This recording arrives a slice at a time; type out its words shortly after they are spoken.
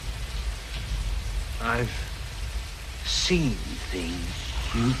I've seen things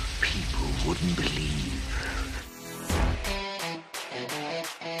you people wouldn't believe.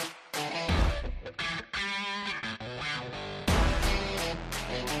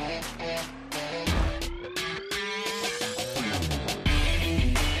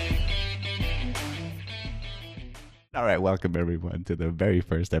 All right, welcome everyone to the very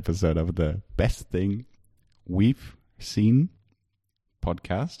first episode of the Best Thing We've Seen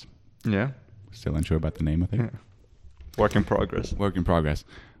podcast. Yeah. Still unsure about the name, I think. Yeah. Work in progress. Work in progress.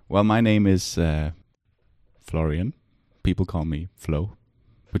 Well, my name is Florian. People call me Flo,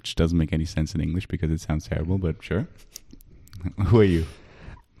 which doesn't make any sense in English because it sounds terrible, but sure. Who are you?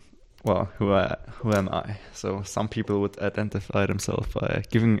 Well, who am I? So some people would identify themselves by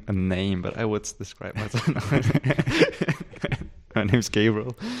giving a name, but I would describe myself. My name's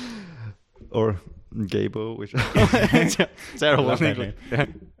Gabriel. Or Gabo, which is terrible in English. Yeah.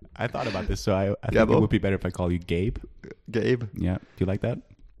 I thought about this, so I think it would be better if I call you Gabe. Gabe? Yeah. Do you like that?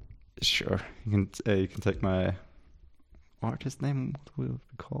 Sure. You can take my artist name. What will it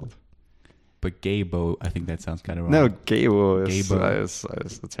be called? But Gabo, I think that sounds kind of wrong. No, Gabo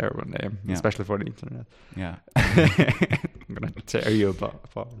is a terrible name, especially for the internet. Yeah. I'm going to tear you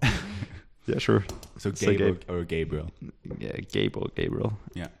apart. Yeah, sure. So Gabe or Gabriel? Yeah, Gabriel.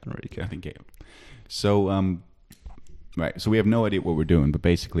 Yeah. I don't really care. I think Gabe. So, right. So we have no idea what we're doing, but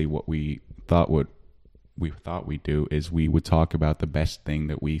basically what we thought we'd do is we would talk about the best thing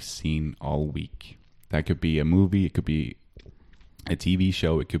that we've seen all week. That could be a movie. It could be a TV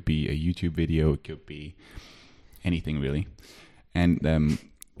show. It could be a YouTube video. It could be anything really. And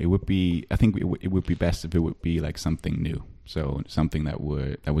it would be, I think it would be best if it would be like something new. So something that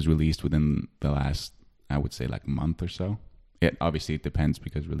was released within the last, I would say, like month or so. It obviously it depends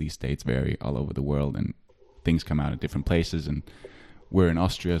because release dates vary all over the world and things come out at different places. And we're in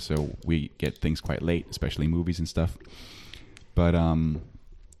Austria, so we get things quite late, especially movies and stuff. But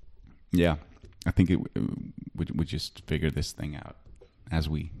yeah, I think we just figure this thing out as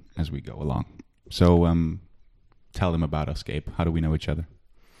we go along. So tell them about us, Gabe. How do we know each other?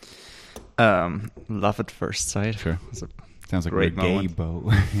 Love at first sight. Sure. Sounds like great we're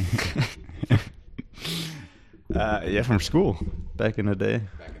Gabo. Yeah, from school back in the day.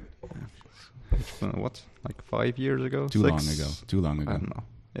 What, like 5 years ago? Too long ago. I don't know.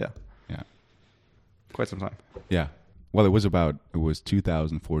 Yeah. Quite some time. Yeah. Well, it was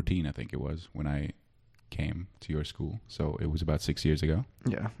 2014, I think it was, when I came to your school. So it was about 6 years ago.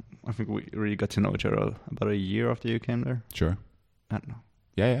 Yeah. I think we really got to know each other about a year after you came there. Sure. I don't know.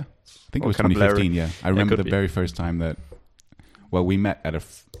 Yeah. I think it was 2015, yeah. I remember the very first time that, well, we met at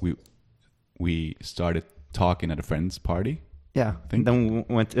we started talking at a friend's party. Yeah. And then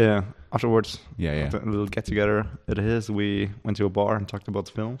we went afterwards. Yeah. A little get together at his. We went to a bar and talked about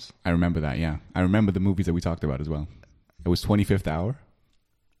films. I remember that. Yeah, I remember the movies that we talked about as well. It was 25th Hour.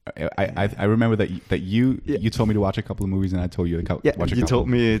 I remember that you told me to watch a couple of movies and I told you to watch a couple. You told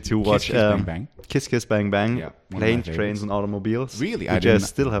me to watch Kiss Kiss Bang Bang. Kiss Kiss Bang Bang. Yeah, Planes, Trains and Automobiles. Really, which I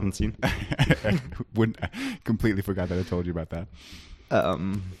still haven't seen. I completely forgot that I told you about that. I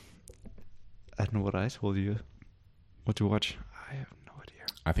don't know what I told you. What to watch? I have no idea.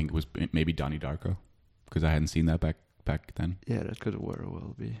 I think it was maybe Donnie Darko, because I hadn't seen that back then. Yeah, that could very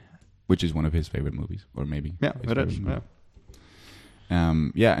well be. Which is one of his favorite movies, or maybe. Yeah, it is. Yeah.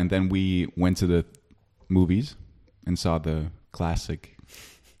 And then we went to the movies and saw the classic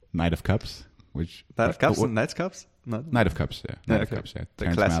Night of Cups, which Night of Cups. No? Night of Cups, yeah. Night of Cups, yeah.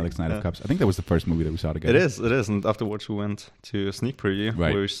 Terrence Malick's Night of Cups. I think that was the first movie that we saw together. It is. And afterwards we went to a sneak preview,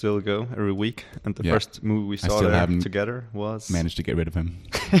 where we still go every week. And the first movie we saw there together was... Managed to get rid of him.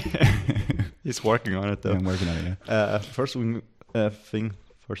 He's working on it, though. Yeah, I'm working on it, yeah. First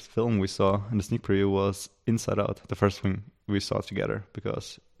film we saw in the sneak preview was Inside Out, the first thing we saw together,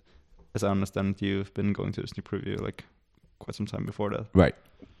 because as I understand, you've been going to the sneak preview like quite some time before that.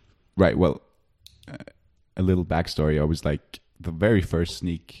 Right. Well, a little backstory. I was like the very first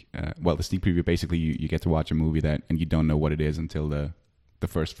sneak. The sneak preview. Basically, you get to watch a movie and you don't know what it is until the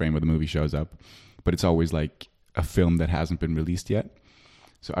first frame of the movie shows up. But it's always like a film that hasn't been released yet.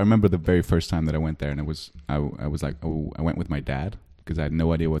 So I remember the very first time that I went there, and I was like, I went with my dad because I had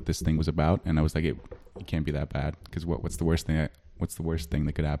no idea what this thing was about, and I was like, it can't be that bad, because what's the worst thing? What's the worst thing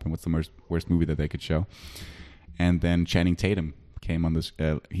that could happen? What's the worst movie that they could show? And then Channing Tatum came on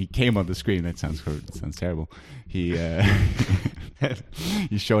the he came on the screen. That sounds terrible. He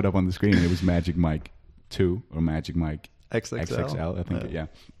he showed up on the screen, and it was Magic Mike 2 or Magic Mike XXL. I think. Yeah.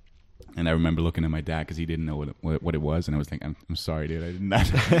 And I remember looking at my dad because he didn't know what it was, and I was like, "I'm sorry, dude.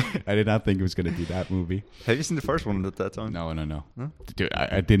 I did not think it was going to be that movie." Have you seen the first one at that time? No. Huh? Dude,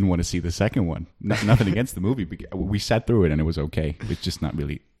 I didn't want to see the second one. Nothing against the movie. We sat through it, and it was okay. It's just not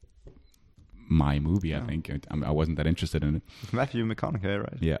really my movie. I think I wasn't that interested in it. Matthew McConaughey,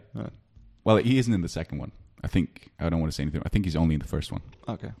 right? Yeah. Well, he isn't in the second one. I think I don't want to say anything. I think he's only in the first one.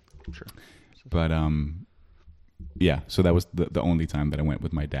 Okay, sure. But yeah. So that was the only time that I went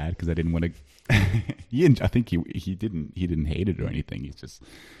with my dad because I didn't want to. I think he didn't hate it or anything. He's just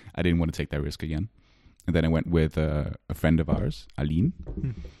I didn't want to take that risk again. And then I went with a friend of ours, Aline.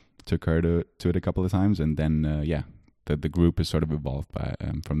 Took her to it a couple of times, and then the group has sort of evolved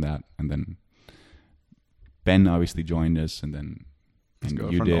from that. And then Ben obviously joined us, and then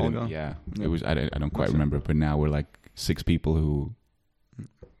you did. And it was I don't quite remember, but now we're like 6 people who.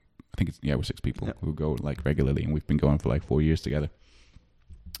 I think we're 6 people who go like regularly, and we've been going for like 4 years together.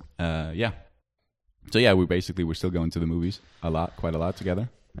 So yeah, we're still going to the movies quite a lot together.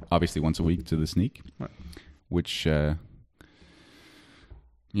 Obviously, once a week to the Sneak, which you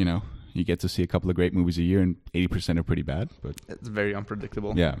get to see a couple of great movies a year, and 80% are pretty bad. But it's very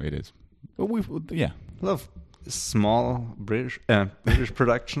unpredictable. Yeah, it is. But love small British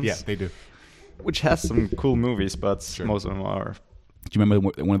productions. Yeah, they do. Which has some cool movies, but most of them are. Do you remember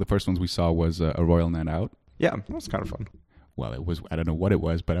one of the first ones we saw was A Royal Night Out? Yeah, it was kind of fun. Well, it was. I don't know what it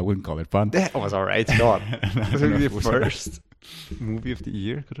was, but I wouldn't call it fun. It was all right. God, was it the first movie of the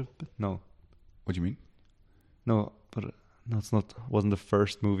year? Could have been. No. What do you mean? No, but no, it's not. Wasn't the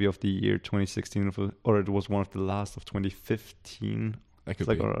first movie of the year 2016, or it was one of the last of 2015. That could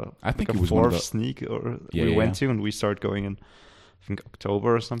like be. I think like it was a one of fourth sneak, or we went to, and we started going in. I think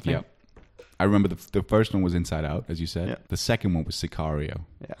October or something. Yeah. I remember the first one was Inside Out, as you said. Yeah. The second one was Sicario,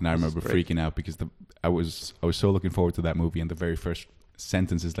 and I remember freaking out because I was so looking forward to that movie, and the very first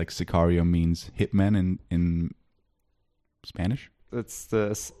sentence is like Sicario means hitman in Spanish. It's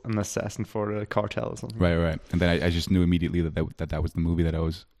an assassin for the cartel or something. Right. And then I just knew immediately that was the movie that I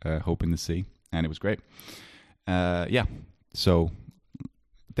was hoping to see, and it was great. So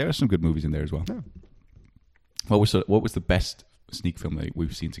there are some good movies in there as well. Yeah. What was the best sneak film that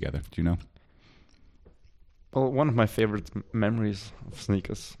we've seen together? Do you know? Well, one of my favorite memories of Sneak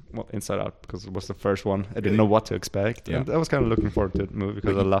is Inside Out, because it was the first one. I didn't know what to expect. Yeah. And I was kind of looking forward to the movie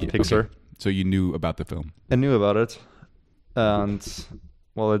because I love Pixar. Okay. So you knew about the film? I knew about it. And,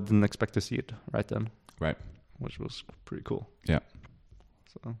 I didn't expect to see it right then. Right. Which was pretty cool. Yeah.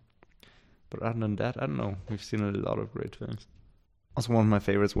 So, but other than that, I don't know. We've seen a lot of great films. Also, one of my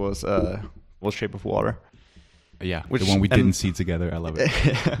favorites was Shape of Water. Yeah, the one we didn't see together. I love it.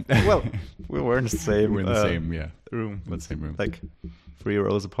 Well, we were in the same. We're in the same, room. The same room, like 3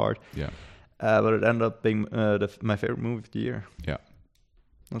 rows apart. Yeah. But it ended up being my favorite movie of the year. Yeah,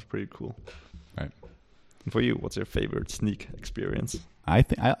 that's pretty cool. Right. And for you, what's your favorite sneak experience? I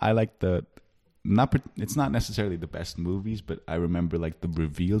think I like it's not necessarily the best movies, but I remember like the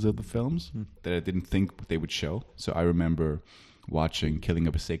reveals of the films that I didn't think they would show. So I remember watching Killing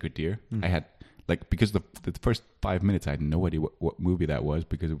of a Sacred Deer. I had. Like, because the first 5 minutes, I had no idea what movie that was,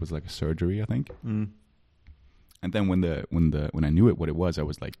 because it was like a surgery, I think. And then when I knew what it was, I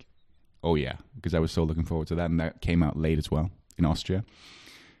was like, oh yeah, because I was so looking forward to that, and that came out late as well in Austria.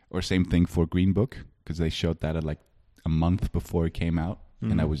 Or same thing for Green Book, because they showed that at like a month before it came out,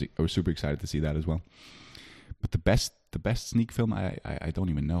 and I was super excited to see that as well. But the best sneak film, I don't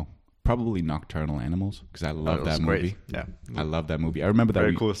even know. Probably Nocturnal Animals, because I love that movie. Yeah, I love that movie. I remember that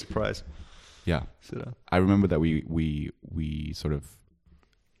very cool surprise. Yeah, I remember that we sort of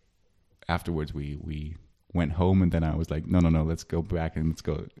afterwards we went home, and then I was like, no, let's go back and let's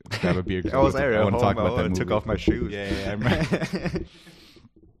grab a beer. I want to talk about that movie. I took off my shoes. Yeah, I remember.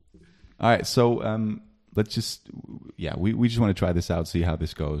 All right, so let's just we just want to try this out, see how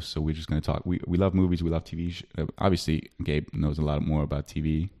this goes. So we're just going to talk. We love movies, we love TV. Obviously, Gabe knows a lot more about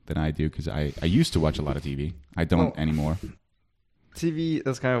TV than I do, because I used to watch a lot of TV. I don't anymore. TV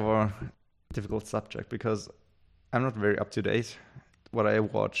is kind of a difficult subject because I'm not very up to date. What I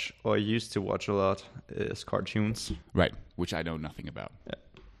watch, or used to watch a lot, is cartoons. Right, which I know nothing about. Yeah.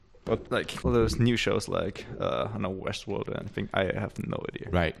 But like all those new shows like I know Westworld and anything, I have no idea.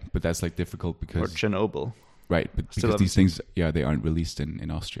 Right, but that's like difficult because... Or Chernobyl. Right, but because these things, they aren't released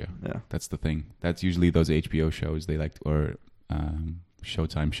in Austria. Yeah. That's the thing. That's usually those HBO shows they like, or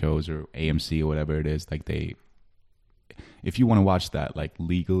Showtime shows, or AMC or whatever it is, like they... If you want to watch that, like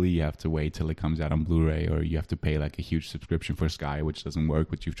legally, you have to wait till it comes out on Blu-ray, or you have to pay like a huge subscription for Sky, which doesn't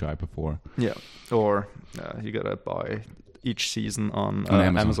work, which you've tried before. Yeah, or you gotta buy each season on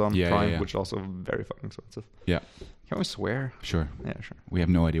Amazon. Amazon Yeah, Prime, yeah. which is also very fucking expensive. Yeah, Can we swear? sure. Yeah, sure. We have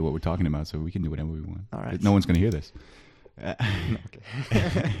no idea what we're talking about, so we can do whatever we want. All right. No one's going to hear this. No,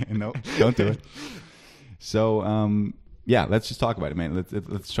 okay. No, don't do it. So, yeah, let's just talk about it, man.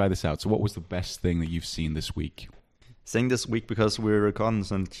 Let's try this out. So, what was the best thing that you've seen this week? Saying this week because we're recording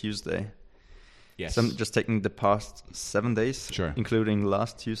on Tuesday. Yes. So I'm just taking the past 7 days, Sure. including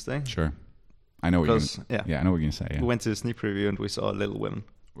last Tuesday. Sure. I know what you're Because, gonna, I know what you're going to say. Yeah. We went to a sneak preview and we saw Little Women,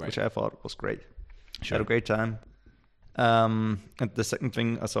 Right. which I thought was great. Sure. Had a great time. And the second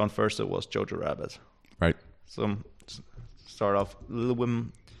thing I saw on Thursday was Jojo Rabbit. Right. So start off Little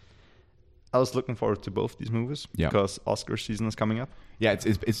Women. I was looking forward to both these movies Yeah. because Oscar season is coming up. Yeah,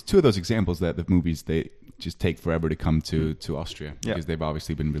 it's two of those examples that the movies, they just take forever to come to Austria Yeah. because they've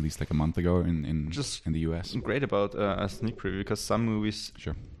obviously been released like a month ago in the US. Great about a sneak preview because some movies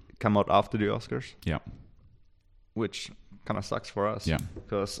Sure. come out after the Oscars, Yeah. which kind of sucks for us. Yeah.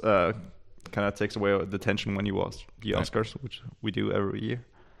 Because kind of takes away the tension when you watch the Right. Oscars, which we do every year.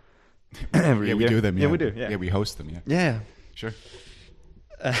 every Yeah, year. we do them. Yeah, we do. Yeah, Yeah, we host them. Yeah. yeah. Sure.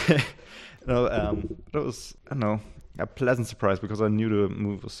 No, that was, I don't know, a pleasant surprise because I knew the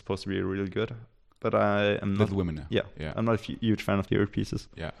movie was supposed to be really good, but I am not. Little Women now. Yeah, Yeah. I'm not a huge fan of the period pieces.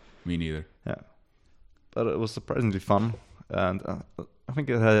 Yeah. Me neither. Yeah, but it was surprisingly fun, and I think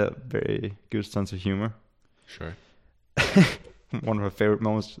it had a very good sense of humor. Sure. One of my favorite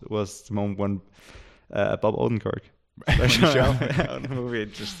moments was the moment when Bob Odenkirk When you showed show- up on the movie,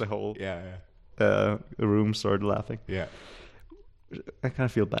 and just the whole Yeah. room started laughing. Yeah. I kind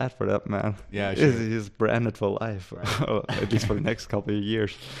of feel bad for that man. Yeah. Sure. He's branded for life, or at least for the next couple of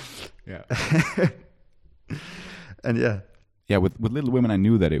years. Yeah. And yeah, Yeah. With Little Women, I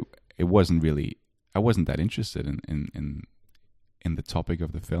knew that it wasn't really. I wasn't that interested in the topic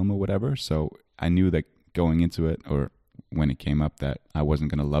of the film or whatever. So I knew that going into it, or when it came up, that I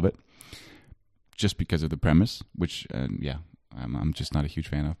wasn't going to love it, just because of the premise, which I'm just not a huge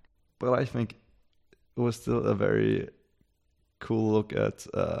fan of. but I think it was still a very cool look at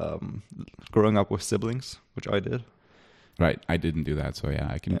growing up with siblings, which I did. Right. I didn't do that, so yeah,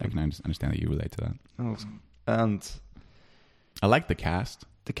 I can Yeah. understand that you relate to that. And I like the cast.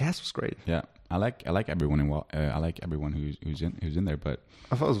 the cast was great. Yeah, I like everyone I like everyone who's in there. But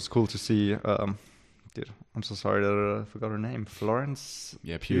I thought it was cool to see. Dude, I'm so sorry that I forgot her name. Florence.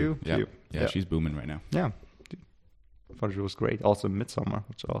 yeah, Pugh. Yeah. Pugh. Yeah, she's booming right now. Yeah. Dude, I thought she was great. Also, Midsommar,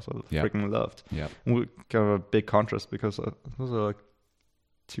 which I also Yeah. freaking loved. Yeah, We kind of a big contrast because those are like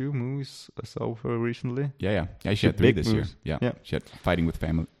 2 movies I saw with her recently. yeah. She She had 3 big this moves. year. Yeah. Yeah. She had Fighting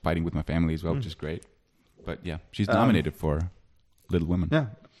with My Family as well, which is great. But yeah, she's nominated for Little Women. Yeah,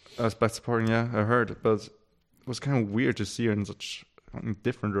 as best supporting. Yeah, I heard, but it was kind of weird to see her in such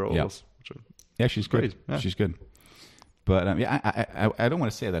different roles. Yeah. Which Yeah, she's Great, good. yeah. She's good. But I don't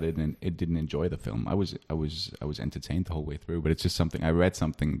want to say that it didn't enjoy the film. I was entertained the whole way through. But it's just something I read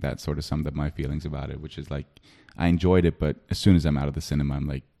something that sort of summed up my feelings about it, which is like I enjoyed it, but as soon as I'm out of the cinema, I'm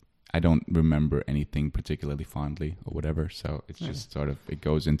like I don't remember anything particularly fondly or whatever. So it's just sort of it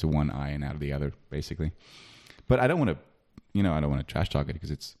goes into one eye and out of the other, basically. But I don't want to trash talk it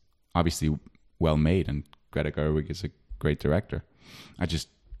because it's obviously well made and Greta Gerwig is a great director. I just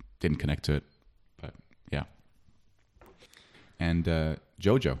didn't connect to it. But yeah. And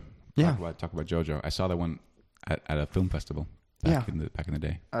Jojo. Yeah. Talk about Jojo. I saw that one at a film festival back in the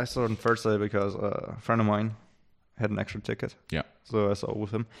day. I saw it on Thursday because a friend of mine had an extra ticket. Yeah. So I saw it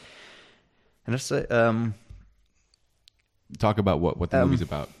with him. And let's say, Talk about what the movie's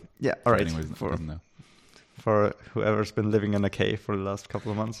about. yeah, all right. Anyone who doesn't know. For whoever's been living in a cave for the last couple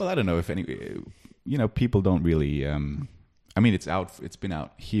of months. Well, I don't know if people don't really. I mean, it's been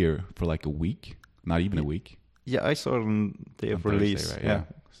out here for like a week, not even a week. Yeah, I saw it on the day of On Thursday, release. right? Yeah.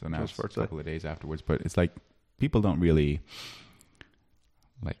 So now Just it's a Thursday. couple of days afterwards, but it's like people don't really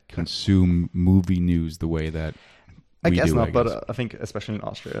like consume movie news the way that I we guess do, not, I but guess. I think especially in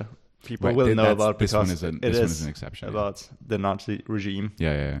Austria, people Right, will know that's- about it this because one is an- it this one is is an exception, yeah. about the Nazi regime,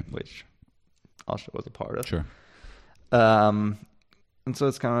 Yeah. which Austria was a part of. Sure. And so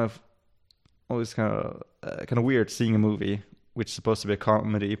it's kind of always kind of weird seeing a movie which is supposed to be a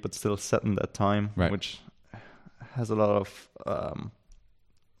comedy but still set in that time, Right. which has a lot of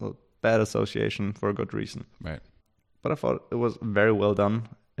bad association for a good reason. Right. But I thought it was very well done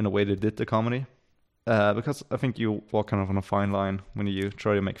in the way they did the comedy, because I think you walk kind of on a fine line when you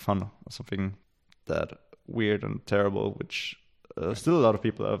try to make fun of something that weird and terrible, which still a lot of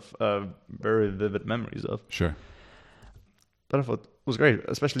people have very vivid memories of. Sure. But I thought it was great,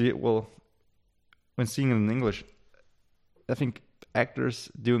 especially, well, when seeing it in English, I think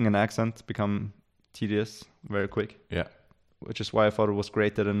actors doing an accent become tedious very quick. Yeah. which is why I thought it was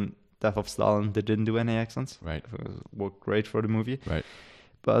great that in Death of Stalin they didn't do any accents. Right. It worked great for the movie. Right.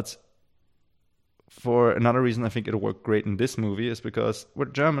 But for another reason, I think it worked great in this movie is because the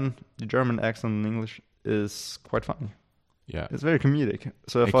German accent in English is quite funny. Yeah. It's very comedic.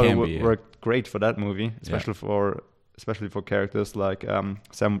 So I It thought it can would be, yeah. work great for that movie, especially for characters like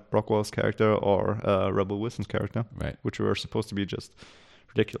Sam Rockwell's character or Rebel Wilson's character, Right. which were supposed to be just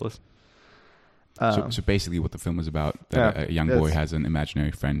ridiculous. So basically, what the film is about, that yeah, a young boy it's- has an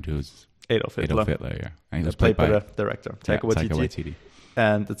imaginary friend who's Adolf Hitler, Adolf Hitler, yeah. And he was played by by the director Taika Waititi.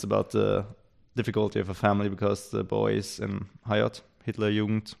 And it's about the difficulty of a family because the boys in Hayat,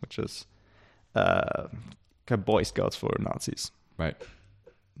 Hitlerjugend, which is kind of Boy Scouts for Nazis, Right.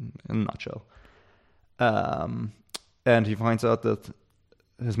 in a nutshell. And he finds out that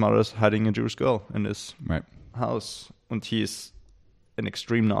his mother's hiding a Jewish girl in his Right. house, and he's an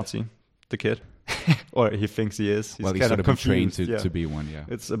extreme Nazi, the kid, or he thinks he is. Well, he's kind sort of been trained confused, to be one, yeah.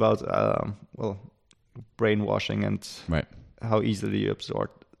 It's about brainwashing and Right. how easily you absorb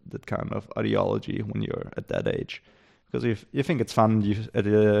that kind of ideology when you're at that age. Because if you think it's fun, you at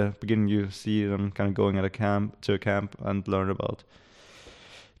the beginning you see them kind of going to a camp and learn about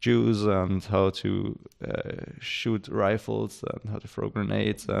Jews and how to shoot rifles and how to throw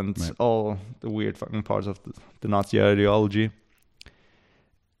grenades and Right. all the weird fucking parts of the Nazi ideology.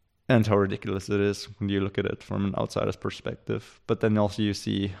 And how ridiculous it is when you look at it from an outsider's perspective. But then also you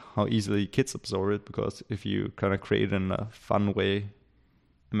see how easily kids absorb it, because if you kind of create it in a fun way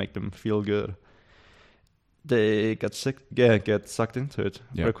and make them feel good, they get sucked into it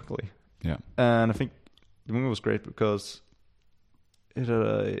very quickly. Yeah. And I think the movie was great because it had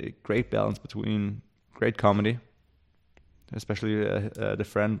a great balance between great comedy, especially the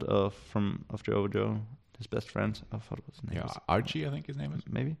friend of Joe, his best friend. I thought it was his name. Yeah, Archie, I think his name is.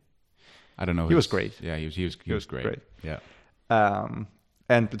 Maybe. I don't know. He was great. Yeah, he was great. Yeah.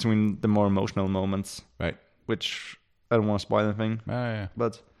 And between the more emotional moments, Right. which I don't want to spoil anything, Yeah.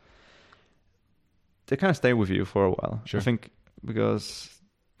 but they kind of stay with you for a while. Sure. I think because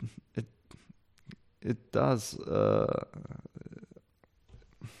it does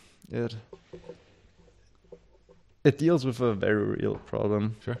it deals with a very real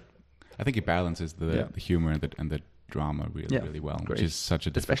problem. Sure. I think it balances the humor and the drama really well, great. which is such a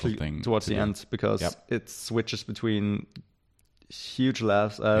difficult Especially thing towards to the do. end, because Yep. it switches between huge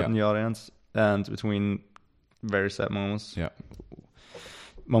laughs in the audience and between very sad moments. Yeah.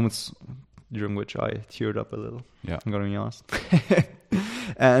 Moments during which I teared up a little. Yeah. I'm gonna be honest.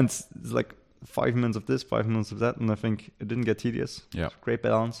 And it's like 5 minutes of this, 5 minutes of that, and I think it didn't get tedious. Yeah. Great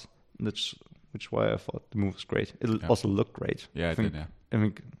balance. Which why I thought the movie was great. It also looked great. Yeah, I it think, did, yeah. I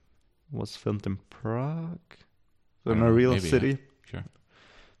think it was filmed in Prague. I So in don't a know, real maybe, city. yeah. Sure.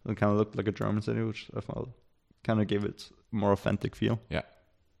 It kind of looked like a German city, which I felt kind of gave it more authentic feel. Yeah.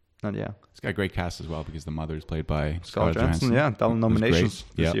 And yeah, It's got a great cast as well because the mother is played by Scarlett Johansson. Yeah, double It was nominations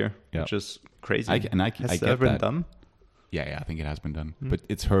great. this Yeah. year, Yeah. which is crazy. I Has get that been that. done? Yeah, I think it has been done. Mm. But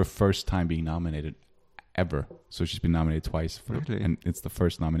it's her first time being nominated ever. So she's been nominated twice. Really? And it's the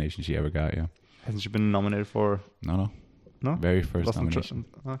first nomination she ever got, yeah. Hasn't she been nominated for? No. No, Very first Lost in nomination.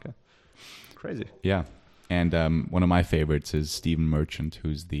 Okay, crazy. Yeah. And one of my favorites is Stephen Merchant,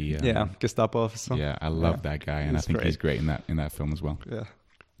 who's the... Gestapo officer. Yeah, I love that guy. And I He's think he's great. great in that film as well. Yeah.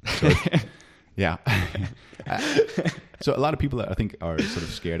 So, yeah. So a lot of people, I think, are sort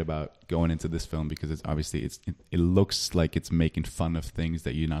of scared about going into this film because it's obviously it looks like it's making fun of things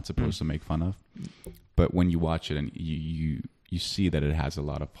that you're not supposed to make fun of. But when you watch it and you see that it has a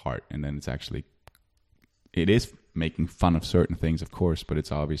lot of heart, and then it is making fun of certain things, of course, but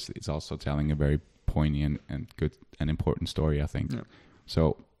it's also telling a very poignant and good and important story, I think. Yeah.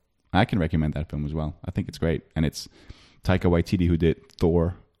 So I can recommend that film as well. I think it's great, and it's Taika Waititi who did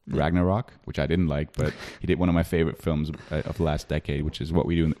Thor Ragnarok, which I didn't like, but he did one of my favorite films of the last decade, which is What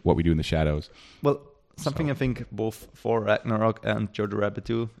We Do in the Shadows. Well, something I think both for Ragnarok and Jojo Rabbit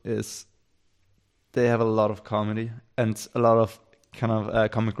do is they have a lot of comedy and a lot of kind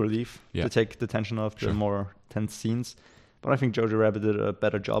of comic relief to take the tension off the more tense scenes. But I think Jojo Rabbit did a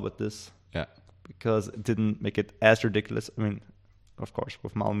better job at this. Yeah. Because it didn't make it as ridiculous. I mean, of course,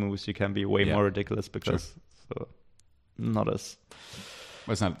 with Marvel movies, you can be way more ridiculous because so not as...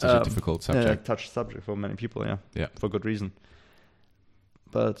 Well, it's not such a difficult subject. Touch subject for many people, Yeah. For good reason.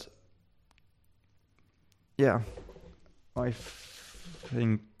 But, yeah, I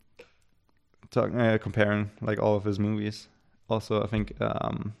think comparing like all of his movies, also I think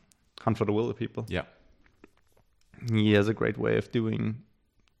Hunt for the Wilder People. Yeah. He has a great way of doing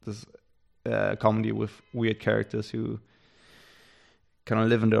this comedy with weird characters who kind of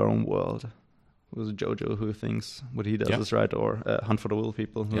live in their own world. who's Jojo, who thinks what he does Yeah. is right, or Hunt for the Will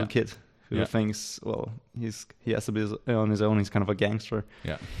People, who's Yeah. a kid who Yeah. thinks, well, he has to be on his own. He's kind of a gangster.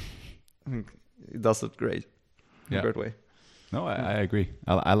 Yeah. I think he does it great, in Yeah. a great way. No, I agree.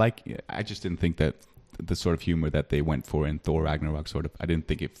 I like. I just didn't think that the sort of humor that they went for in Thor Ragnarok I didn't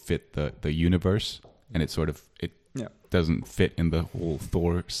think it fit the universe, and it Yeah. doesn't fit in the whole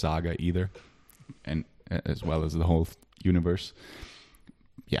Thor saga either, and as well as the whole universe.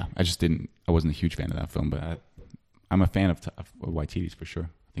 Yeah, I wasn't a huge fan of that film, but I'm a fan of Waititi's for sure.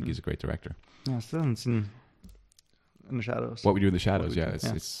 I think he's a great director. Yeah, I still haven't seen In the Shadows. What We Do in the Shadows, What We yeah,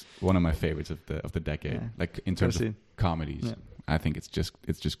 Do, it's one of my favorites of the decade. Yeah. Like in terms Gotta of see. comedies, Yeah. I think it's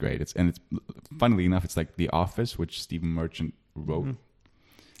just great. It's funnily enough, it's like The Office, which Stephen Merchant wrote. Mhm.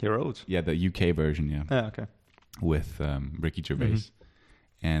 He wrote. Yeah, the UK version, yeah, Yeah, okay. with Ricky Gervais,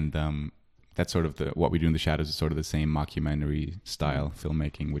 and that's sort of What We Do in the Shadows is sort of the same mockumentary style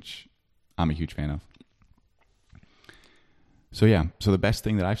filmmaking, which I'm a huge fan of. So yeah, so the best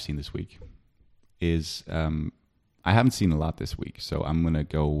thing that I've seen this week is I haven't seen a lot this week, so I'm gonna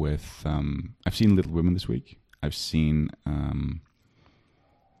go with I've seen Little Women this week. I've seen I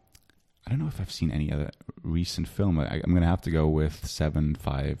don't know if I've seen any other recent film. I'm gonna have to go with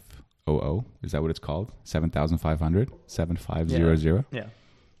 7500. Is that what it's called? 7500? 7500. Yeah.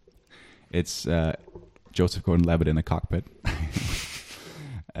 It's Joseph Gordon-Levitt in a cockpit.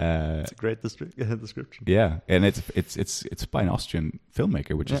 It's a great description. Yeah, and it's by an Austrian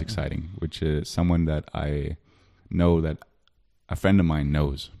filmmaker, which is Yeah. exciting. Which is someone that I know that a friend of mine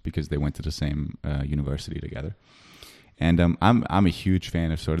knows because they went to the same university together. And I'm a huge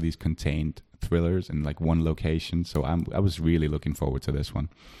fan of sort of these contained thrillers in like one location. So I was really looking forward to this one.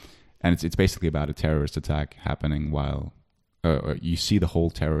 And it's basically about a terrorist attack happening while you see the whole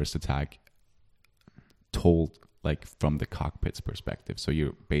terrorist attack told like from the cockpit's perspective. So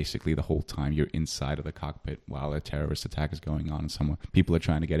you're basically the whole time you're inside of the cockpit while a terrorist attack is going on, and people are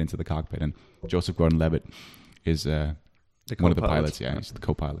trying to get into the cockpit. And Joseph Gordon-Levitt is one of the pilots. Yeah, he's the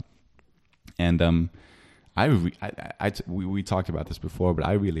co-pilot. And we talked about this before, but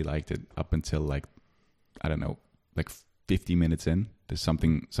I really liked it up until like I don't know, like 50 minutes in. There's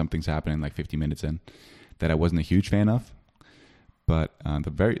something's happening like 50 minutes in that I wasn't a huge fan of. But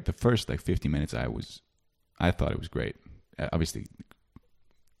the first like 50 minutes I thought it was great. Obviously,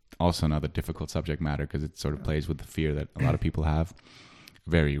 also another difficult subject matter because it sort of plays with the fear that a lot of people have.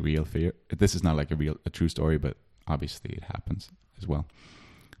 Very real fear. This is not like a true story, but obviously it happens as well.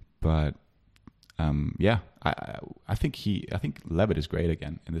 But yeah, I think Levitt is great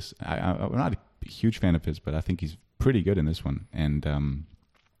again in this. I'm not a huge fan of his, but I think he's pretty good in this one. And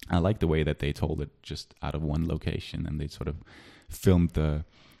I like the way that they told it just out of one location, and they sort of filmed the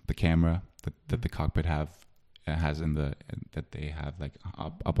camera that the cockpit has that they have like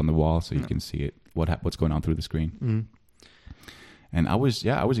up on the wall, so you can see it what's going on through the screen. Mm. And I was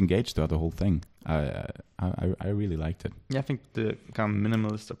engaged throughout the whole thing. I really liked it. Yeah, I think the kind of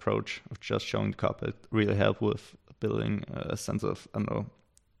minimalist approach of just showing the cockpit really helped with building a sense of, I don't know,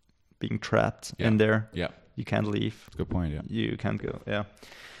 being trapped in there. Yeah, You can't leave. that's a good point. Yeah, You can't go. Yeah.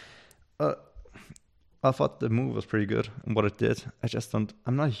 I thought the movie was pretty good and what it did.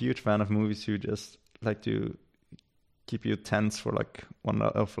 I'm not a huge fan of movies who just like to keep you tense for like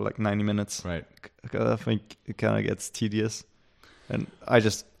 90 minutes. right. I think it kind of gets tedious. And I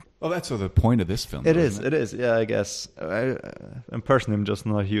just... Well, that's sort of the point of this film. It though, is, isn't it is. Yeah, I guess. I'm personally just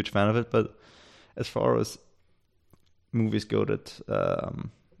not a huge fan of it, but as far as movies go that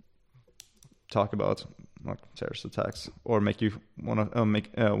talk about like terrorist attacks or make you want to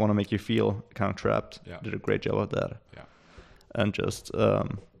make you feel kind of trapped, Yeah. did a great job of that. Yeah. And just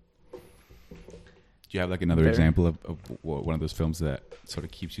Do you have like another Very- example of one of those films that sort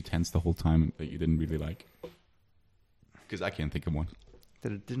of keeps you tense the whole time that you didn't really like? Because I can't think of one.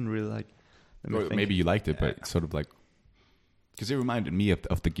 that it didn't really like. Let me Or think. maybe you liked it, but it's sort of like... Because it reminded me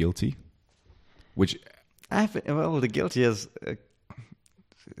of The Guilty, which... The Guilty has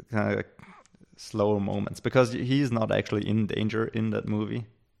kind of slower moments because he's not actually in danger in that movie,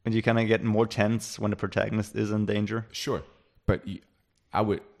 and you kind of get more tense when the protagonist is in danger. Sure. But I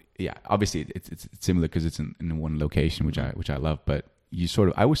would... Yeah, obviously it's similar because it's in one location, which I love. But you sort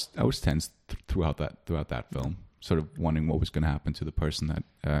of... I was tense throughout that film, sort of wondering what was going to happen to the person that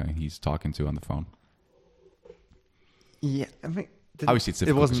he's talking to on the phone. Yeah, I mean, Obviously, it's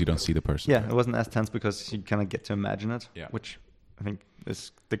difficult because you don't see the person. Yeah, it wasn't as tense because you kind of get to imagine it. Yeah. Which I think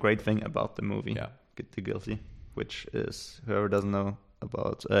is the great thing about the movie. Yeah. The Guilty, which is, whoever doesn't know,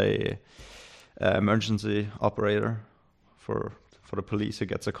 about a emergency operator for the police who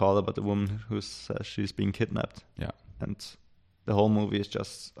gets a call about the woman who says she's being kidnapped. Yeah. And the whole movie is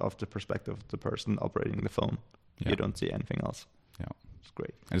just of the perspective of the person operating the phone. Yeah. You don't see anything else. Yeah. It's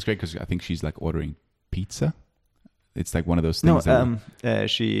great. And it's great because I think she's like ordering pizza. It's like one of those things.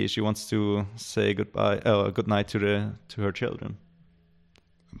 She wants to say goodbye, good night to her children.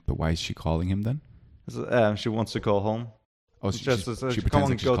 But why is she calling him then? So, she wants to go home. Oh, She come pretends on,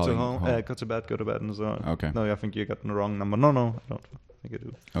 like she's go calling to home, home. go to bed, and so on. Okay. No, I think you got the wrong number. No, I don't think I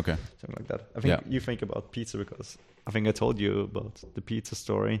do. Okay. Something like that. I think Yeah. you think about pizza because I think I told you about the pizza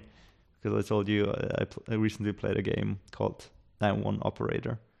story because I told you I recently played a game called 911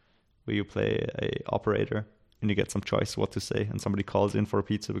 Operator, where you play a operator and you get some choice what to say, and somebody calls in for a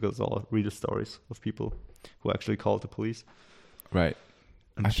pizza because it's all real stories of people who actually called the police. Right.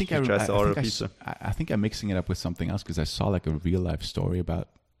 And I think I'm mixing it up with something else because I saw like a real life story about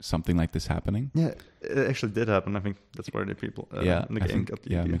something like this happening. Yeah, it actually did happen. I think that's where the people in the game got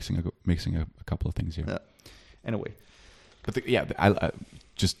the idea. mixing a couple of things here. Yeah. Anyway, but I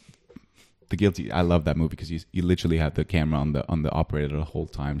just the guilty. I love that movie because you literally have the camera on the operator the whole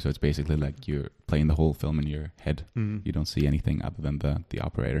time, so it's basically like you're playing the whole film in your head. Mm-hmm. You don't see anything other than the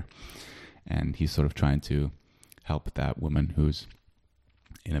operator, and he's sort of trying to help that woman who's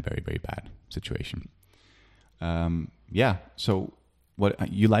in a very, very bad situation. So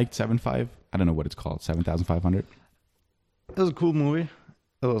what you liked 7.5? I don't know what it's called. 7,500. it was a cool movie.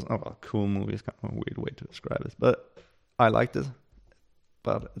 Cool movie is kind of a weird way to describe it, but I liked it.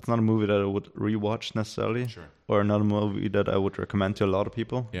 But it's not a movie that I would rewatch necessarily, Sure. or another movie that I would recommend to a lot of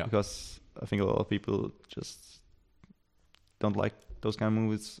people. Yeah. Because I think a lot of people just don't like those kind of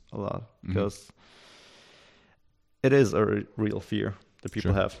movies a lot because it is a real fear that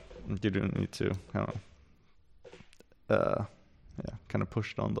people have. You don't need to kind of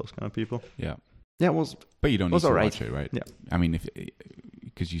push it on those kind of people. Yeah. Yeah, it was. But you don't need to alright. watch it, right? Yeah. I mean,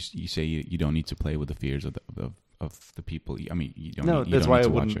 because you say you don't need to play with the fears of the people. I mean, you don't. No, you that's don't why need I to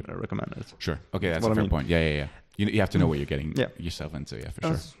watch wouldn't it. recommend it. Sure. Okay, that's What a I fair mean. point. Yeah. You have to know what you're getting Yeah. yourself into. Yeah, for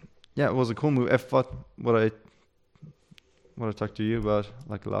sure. Yeah, it was a cool movie. I thought what I talked to you about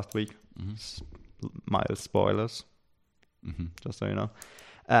like last week. Mild spoilers, just so you know.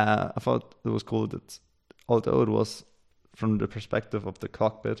 I thought it was cool that although it was from the perspective of the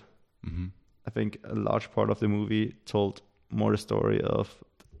cockpit, I think a large part of the movie told more the story of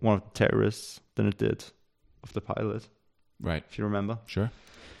one of the terrorists than it did of the pilot. Right. If you remember. Sure.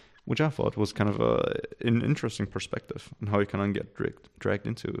 Which I thought was kind of an interesting perspective on how you can get dragged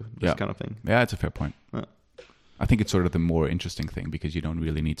into this kind of thing. Yeah, it's a fair point. Yeah. I think it's sort of the more interesting thing because you don't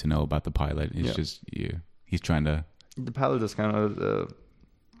really need to know about the pilot. It's just he's trying to... The pilot is kind of...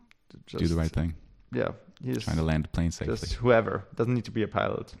 do the right thing. Yeah. He's trying to land the plane safely. Just whoever. Doesn't need to be a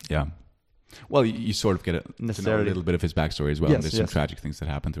pilot. Yeah. Well, you sort of get to know a little bit of his backstory as well. Yes, There's some tragic things that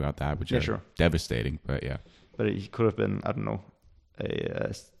happen throughout that, which are devastating. But yeah. But he could have been, I don't know,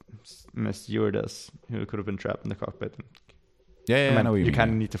 a stewardess who could have been trapped in the cockpit. Yeah, I know what you mean. You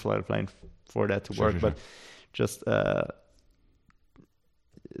kind of need to fly the plane for that to work, but just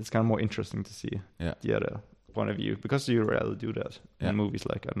it's kind of more interesting to see the other point of view because you rarely do that in movies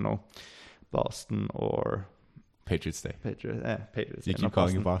like, I don't know, Boston or Patriots Day. Patriots. You keep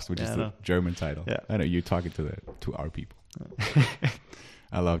calling it Boston, which is the German title. Yeah. I know you're talking to our people.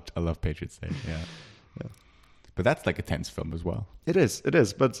 I love Patriots Day. Yeah. But that's like a tense film as well. It is,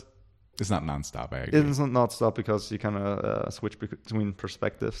 but it's not nonstop. I agree. It's not nonstop because you kind of switch between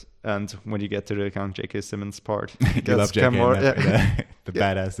perspectives, and when you get to the kind of J.K. Simmons part, you love J.K. The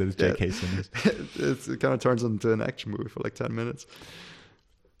badass that is J.K. Simmons. It kind of turns into an action movie for like 10 minutes.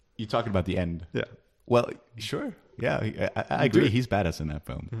 You're talking about the end. Yeah. Well, sure. Yeah, I agree. He's badass in that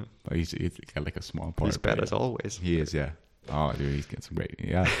film. Mm-hmm. He's got like a small part. He's badass always. He is, yeah. Oh, dude, he's got some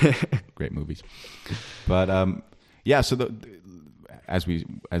great movies. But so as we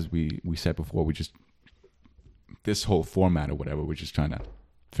said before, we just this whole format or whatever, we're just trying to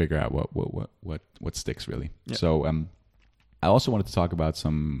figure out what sticks really. Yeah. So I also wanted to talk about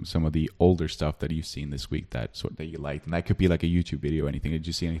some of the older stuff that you've seen this week that you liked, and that could be like a YouTube video or anything. Did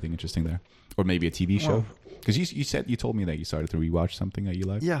you see anything interesting there, or maybe a TV show? Because you told me that you started to rewatch something that you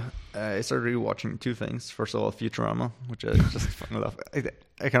liked. Yeah, I started rewatching two things. First of all, Futurama, which I just fucking love.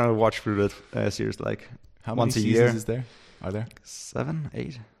 I kind of watch through that series like once a year. How many seasons is there? Are there 7,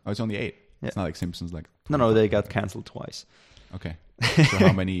 8? Oh, it's only 8. Yeah. It's not like Simpsons. Like no, they got canceled twice. Okay. So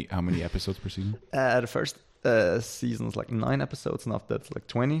how many episodes per season? The first season's like 9 episodes, and after that's like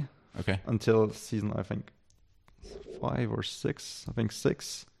 20. Okay. Until season, I think 5 or 6. I think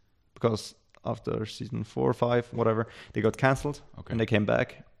 6, because after season 4 or 5, whatever, they got cancelled. Okay. And they came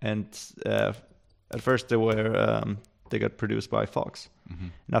back, and at first they got produced by Fox,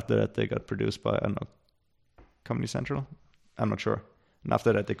 and after that they got produced by, I don't know, Comedy Central. I'm not sure. And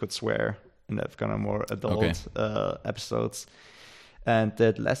after that, they could swear, and they've kind of more adult episodes. And they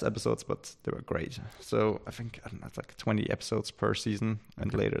had less episodes, but they were great. So I think, I don't know, it's like 20 episodes per season,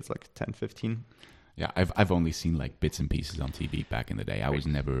 and later it's like 10, 15. Yeah, I've only seen like bits and pieces on TV back in the day. I was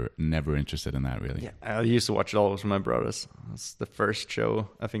never interested in that really. Yeah, I used to watch it always with my brothers. It's the first show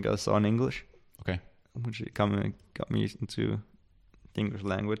I think I saw in English. Okay. Which got me into the English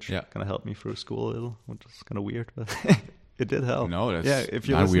language. Yeah. Kind of helped me through school a little, which is kind of weird, but it did help. No, that's if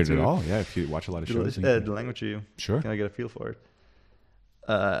you not listen weird to at all. Yeah, if you watch a lot of shows. the language, you Sure. kind of get a feel for it.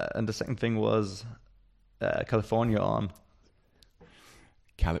 And the second thing was California On.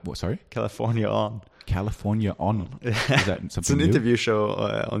 Sorry? California On. California On. Is that something It's an new? interview show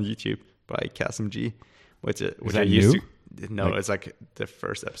on YouTube by Kasim G, which that I used new? to. No, Like- it's like the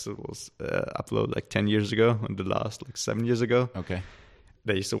first episode was uploaded like 10 years ago, and the last like 7 years ago. Okay.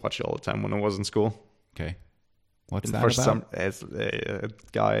 They used to watch it all the time when I was in school. Okay. What's And that for about? it's a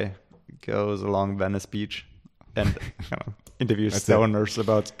guy goes along Venice Beach and interviews That's it. stoners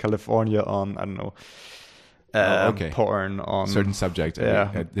about California on, I don't know, okay. porn on Certain subject,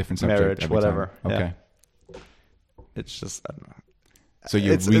 yeah, a different subject, marriage, every whatever. time. Okay. Yeah. It's just, I don't know. So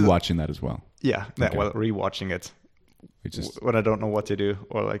you're It's- rewatching that as well, Yeah, Okay. well, rewatching it which is when I don't know what to do,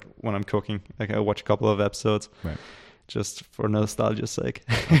 or like when I'm cooking, like I watch a couple of episodes right. just for nostalgia's sake.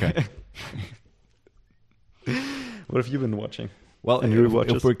 Okay. What have you been watching? Well, And you if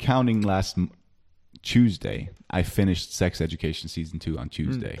rewatches? we're counting last Tuesday, I finished Sex Education season 2 on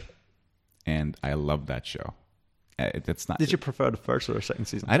Tuesday, and I love that show. That's not. Did you prefer the first or the second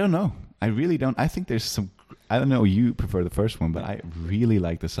season? I don't know. I really don't. I think there's some. I don't know. You prefer the first one, but I really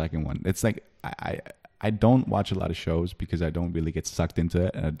like the second one. It's like I don't watch a lot of shows because I don't really get sucked into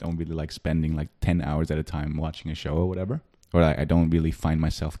it, and I don't really like spending like 10 hours at a time watching a show or whatever. Or I don't really find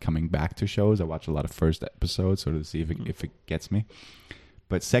myself coming back to shows. I watch a lot of first episodes sort of to see if it gets me.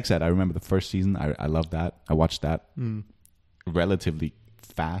 But Sex Ed, I remember the first season. I loved that. I watched that relatively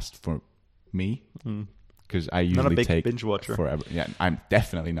fast for me because I usually Not a big take binge watcher. forever. Yeah, I'm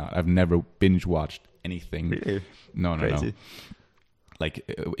definitely not. I've never binge watched anything. Really? No. Crazy. Like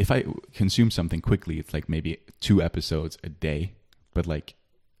if I consume something quickly, it's like maybe 2 episodes a day, but like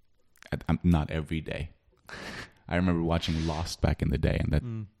I'm not every day. I remember watching Lost back in the day, and that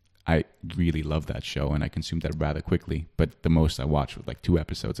I really loved that show, and I consumed that rather quickly. But the most I watched was like 2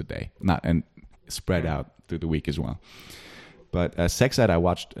 episodes a day, and spread out through the week as well. But Sex Ed, I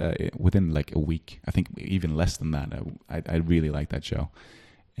watched within like a week. I think even less than that. I really liked that show,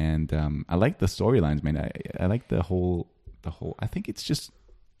 and I like the storylines, man. I like the whole. I think it's just,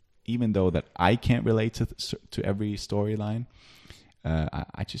 even though that I can't relate to every storyline.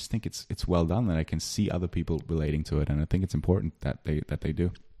 I just think it's well done, and I can see other people relating to it, and I think it's important that they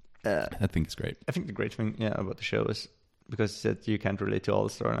do. I think it's great. I think the great thing, about the show is because you said you can't relate to all the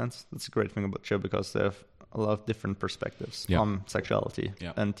storylines. That's a great thing about the show because they have a lot of different perspectives on sexuality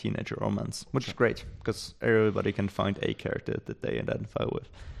and teenager romance, which is great because everybody can find a character that they identify with.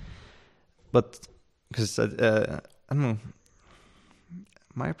 But because I don't know,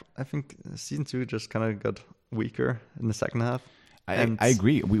 I think season 2 just kind of got weaker in the second half. I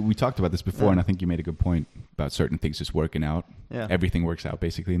agree. We talked about this before, and I think you made a good point about certain things just working out. Yeah. Everything works out,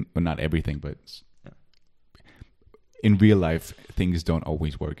 basically. Well, not everything, but in real life, things don't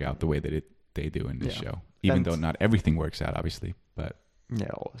always work out the way that they do in this show. Even though not everything works out, obviously. But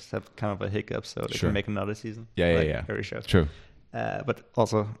always have kind of a hiccup, so they Sure. can make another season. Yeah. Every show. True. But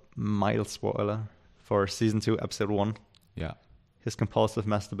also, mild spoiler for season 2, episode 1, Yeah. his compulsive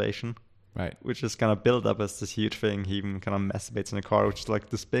masturbation. Right. Which is kind of built up as this huge thing. He even kind of masturbates in the car, which is like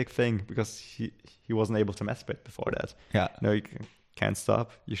this big thing because he wasn't able to masturbate before that. Yeah. No, you can't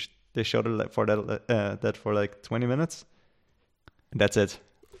stop. They showed it for that for like 20 minutes, and that's it.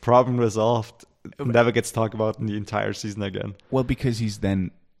 Problem resolved. Never gets talked about in the entire season again. Well, because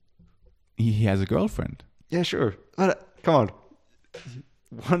he has a girlfriend. Yeah, sure. But come on.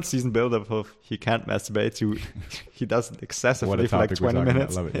 One season build up of he can't masturbate to he does it excessively What a for like topic we're 20 talking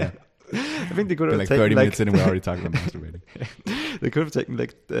minutes. about. I love it. Yeah. I think they could have Like taken 30 like minutes in, and we're already talking about masturbating. they could have taken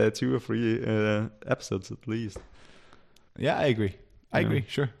like 2 or 3 episodes at least. Yeah, I agree. I agree.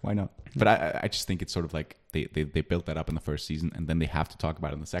 Sure, why not? But I just think it's sort of like they built that up in the first season, and then they have to talk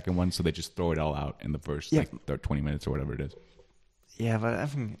about it in the second one, so they just throw it all out in the first like 20 minutes or whatever it is. Yeah, but I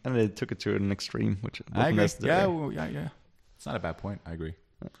think they took it to an extreme, which I agree. necessary. Yeah. It's not a bad point. I agree.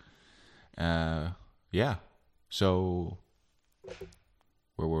 Yeah. So,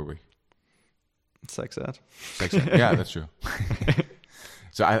 where were we? Sex ed. Yeah, that's true.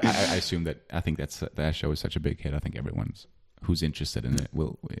 So I assume I think that show is such a big hit. I think everyone's who's interested in it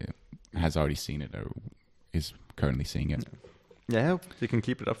has already seen it or is currently seeing it. Yeah, I hope they can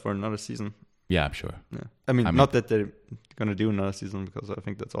keep it up for another season. Yeah, I'm sure. Yeah, I mean, not that they're gonna do another season because I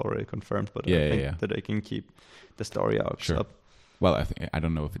think that's already confirmed. But I think that they can keep the story arcs up. Well, I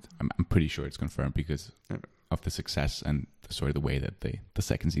don't know if it's. I'm pretty sure it's confirmed because of the success and the way that the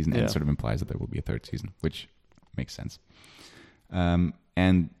second season ends sort of implies that there will be a third season, which makes sense.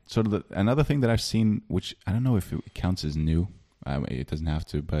 And sort of another thing that I've seen, which I don't know if it counts as new. It doesn't have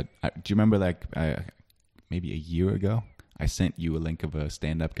to, but do you remember maybe a year ago, I sent you a link of a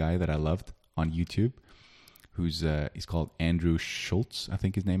stand-up guy that I loved on YouTube, he's called Andrew Schultz, I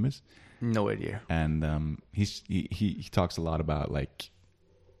think his name is. No idea. And he talks a lot about like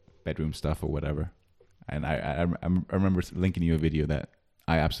bedroom stuff or whatever. And I remember linking you a video that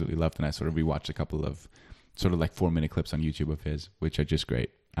I absolutely loved, and I sort of rewatched a couple of sort of like 4-minute clips on YouTube of his, which are just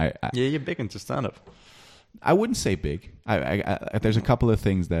great. Yeah, you're big into stand-up. I wouldn't say big. There's a couple of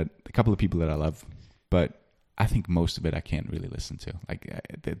people that I love, but I think most of it I can't really listen to. Like,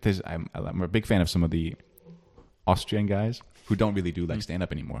 I'm a big fan of some of the Austrian guys who don't really do like stand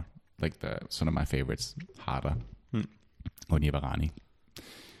up anymore. Like some of my favorites, Harder or Nivarani.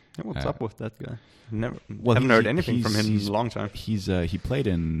 What's up with that guy? Haven't heard anything from him in a long time. He played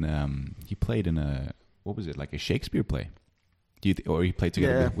in a, what was it, like a Shakespeare play? Or he played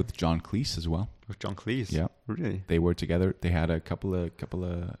together with John Cleese as well. With John Cleese? Yeah, really. They were together. They had a couple of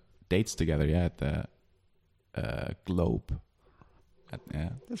dates together. Yeah, at the Globe.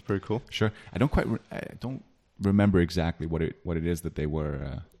 That's pretty cool. Sure. I don't remember exactly what it is that they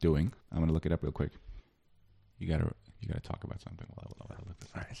were doing. I'm gonna look it up real quick. You gotta talk about something while I look this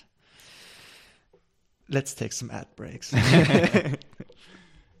up. All right. Let's take some ad breaks.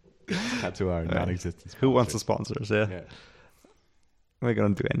 Cut to our non-existent. Who wants to sponsor us? Yeah. We're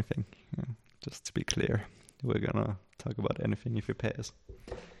gonna do anything. Just to be clear, we're gonna talk about anything if you pay us.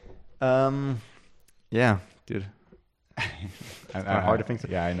 Yeah, dude. Hard to think.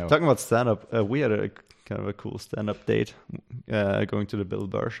 Yeah, I know. Talking about stand-up, we had a kind of a cool stand-up date going to the Bill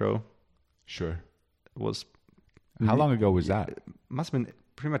Burr show. Sure. It was. How long ago was that? It must have been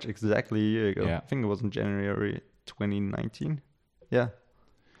pretty much exactly a year ago. Yeah. I think it was in January 2019. Yeah.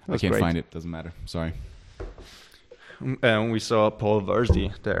 I can't find it. Doesn't matter. Sorry. And we saw Paul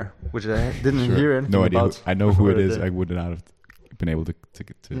Verzi there, which I didn't hear anything no idea about. I know who it is. I would not have been able to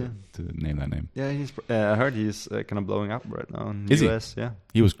name that name. Yeah, I heard he's kind of blowing up right now in the US. Yeah,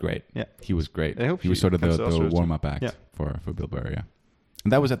 he was great. Yeah, he was great. I hope he was sort of the warm-up act for Bill Burr. Yeah,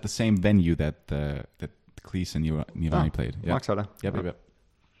 and that was at the same venue that Cleese and Nirvana played. Yeah. Maxhalla. Yep.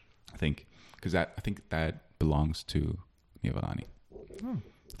 I think because I think that belongs to Nirvana.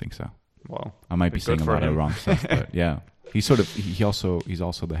 I think so. Wow. I might be saying a lot of wrong stuff, but yeah, he's also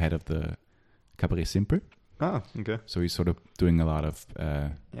the head of the Cabaret Simple. Oh, okay. So he's sort of doing a lot of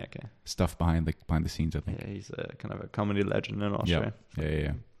stuff behind the scenes, I think. Yeah, he's kind of a comedy legend in Austria.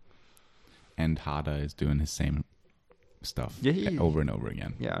 Yeah. And Harder is doing his same stuff over and over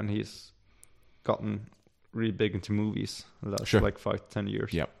again. Yeah, and he's gotten really big into movies the last like 5 to 10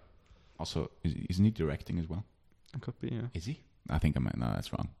 years. Yep. Also, isn't he directing as well? It could be, yeah. Is he? I think no,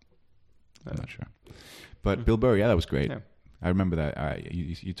 that's wrong. I'm not sure. But Bill Burr, that was great. Yeah. I remember that.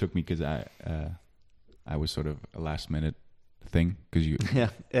 You took me because I was sort of a last minute thing because you.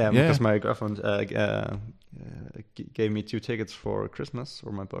 Because my girlfriend gave me 2 tickets for Christmas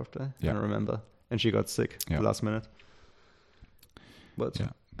or my birthday. I remember, and she got sick last minute. But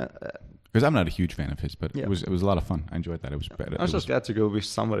because I'm not a huge fan of his, but it was a lot of fun. I enjoyed that. It was better. I was just glad to go with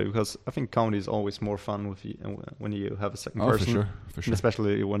somebody because I think comedy is always more fun with you when you have a second person. For sure. And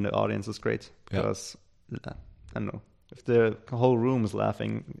especially when the audience is great. Because I don't know, if the whole room is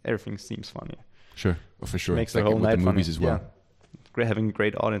laughing, everything seems funny. Sure, for sure. Makes the whole night the movies funny. as well. Yeah. Having a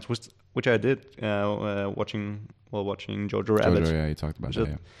great audience, which I did watching Jojo Rabbit. Jojo, you talked about that.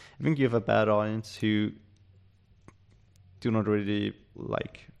 Yeah. I think you have a bad audience who do not really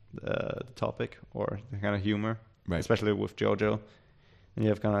like the topic or the kind of humor, right? Especially with Jojo, and you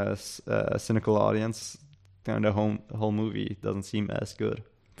have kind of a cynical audience. Kind of the whole movie doesn't seem as good.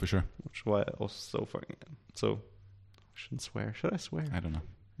 For sure. Which is why I was so fucking. So, I shouldn't swear. Should I swear? I don't know.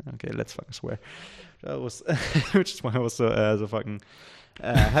 Okay, let's fucking swear. Which is why I was so fucking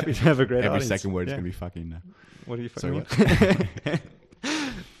happy to have a great audience. Every second word is gonna be fucking. What are you fucking?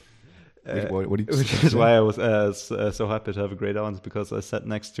 What did you which is why I was so happy to have a great audience because I sat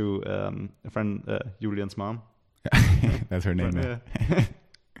next to a friend, Julian's mom. That's her name. Yeah.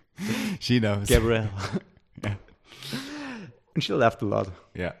 She knows. Gabrielle. Yeah. And she laughed a lot.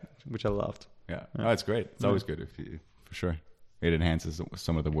 Yeah. Which I loved. Yeah. Oh, it's great. It's always good for sure. It enhances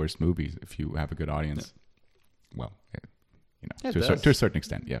some of the worst movies if you have a good audience. Yeah. Well, to a certain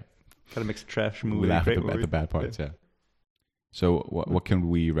extent, yeah. Kind of makes a trash movie. We laugh at the bad parts, So what can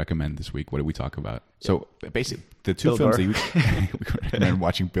we recommend this week? What did we talk about? So basically, the two Bill films Burr. that we recommend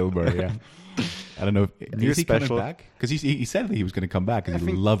watching Bill Burr. Yeah, I don't know. Is he special. coming back? Because he said that he was going to come back because I he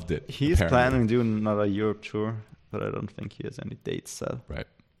think loved it. He's apparently. planning on doing another Europe tour, but I don't think he has any dates set. Right.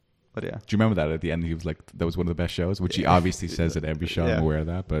 But yeah. Do you remember that at the end? He was like, "That was one of the best shows," which he obviously says at every show. Yeah. I'm aware of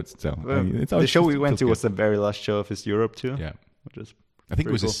that, but still, I Well, mean, it's the always show we feels went to good. was the very last show of his Europe tour. Yeah. Which is I think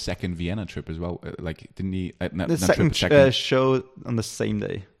it was pretty his second Vienna trip as well. Like, didn't he? Not the trip, second show on the same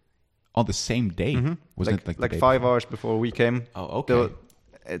day. on the same day. Wasn't it like the day 5 before? hours before we came. Oh, okay.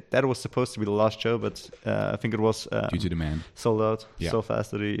 That was supposed to be the last show, but I think it was Due to demand, sold out Yeah. so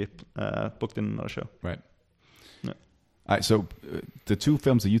fast that he booked in another show. right? Yeah. All right. So the two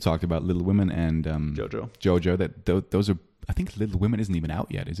films that you talked about, Little Women and Jojo. that those are. I think Little Women isn't even out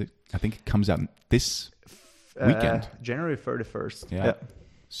yet, is it? I think it comes out this weekend. January 31st. Yeah.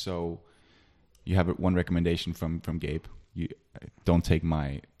 So you have one recommendation from Gabe. You don't take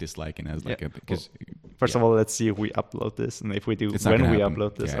my dislike and as like because First of all, let's see if we upload this, and if we do, it's not when gonna we happen.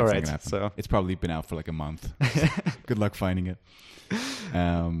 upload this. Yeah, All it's not right. gonna happen. So it's probably been out for like a month. Good luck finding it.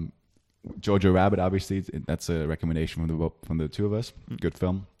 Jojo Rabbit, obviously, that's a recommendation from the two of us. Good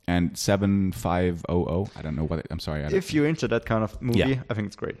film. And 7500. I don't know what. I'm sorry. if you're into that kind of movie, Yeah. I think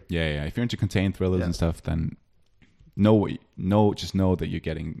it's great. Yeah. If you're into contained thrillers Yeah. and stuff, then just know that you're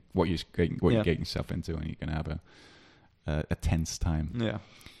getting what you're getting yourself into, and you're gonna have a tense time. Yeah.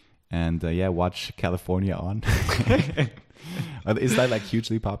 And watch California On. Is that like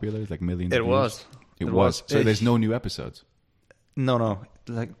hugely popular? It's like millions. It of views? was. It It was. was. So there's no new episodes. No.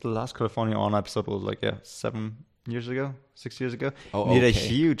 Like the last California On episode was like 6 years ago. Oh, He did a okay.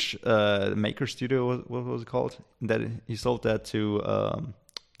 huge maker studio. What was it called? That he sold that to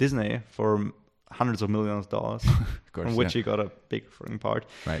Disney for hundreds of millions of dollars, Of course, from which yeah. he got a big fucking part.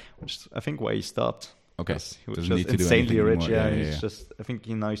 Right. Which is, I think why he stopped. Okay. Because he was Doesn't need just to do insanely anything rich. anymore. Yeah, Yeah, he's yeah. just. I think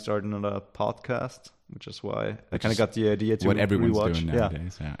now he's starting another podcast, which is why I Which kind is of got the idea to what everyone's rewatch. doing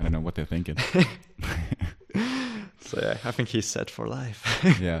nowadays. Yeah. I don't know what they're thinking. So yeah, I think he's set for life.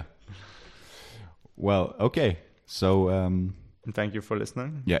 Yeah. Well, okay. So And thank you for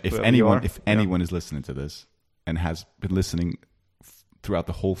listening. yeah, if whoever you are. anyone is listening to this and has been listening throughout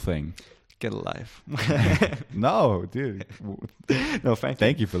the whole thing, Get a life. no, dude. No, thank you.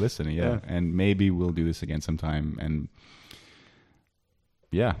 Thank you for listening. Yeah. Yeah. And maybe we'll do this again sometime. And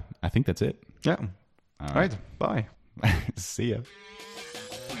yeah, I think that's it. Yeah. All All right. Bye. See ya.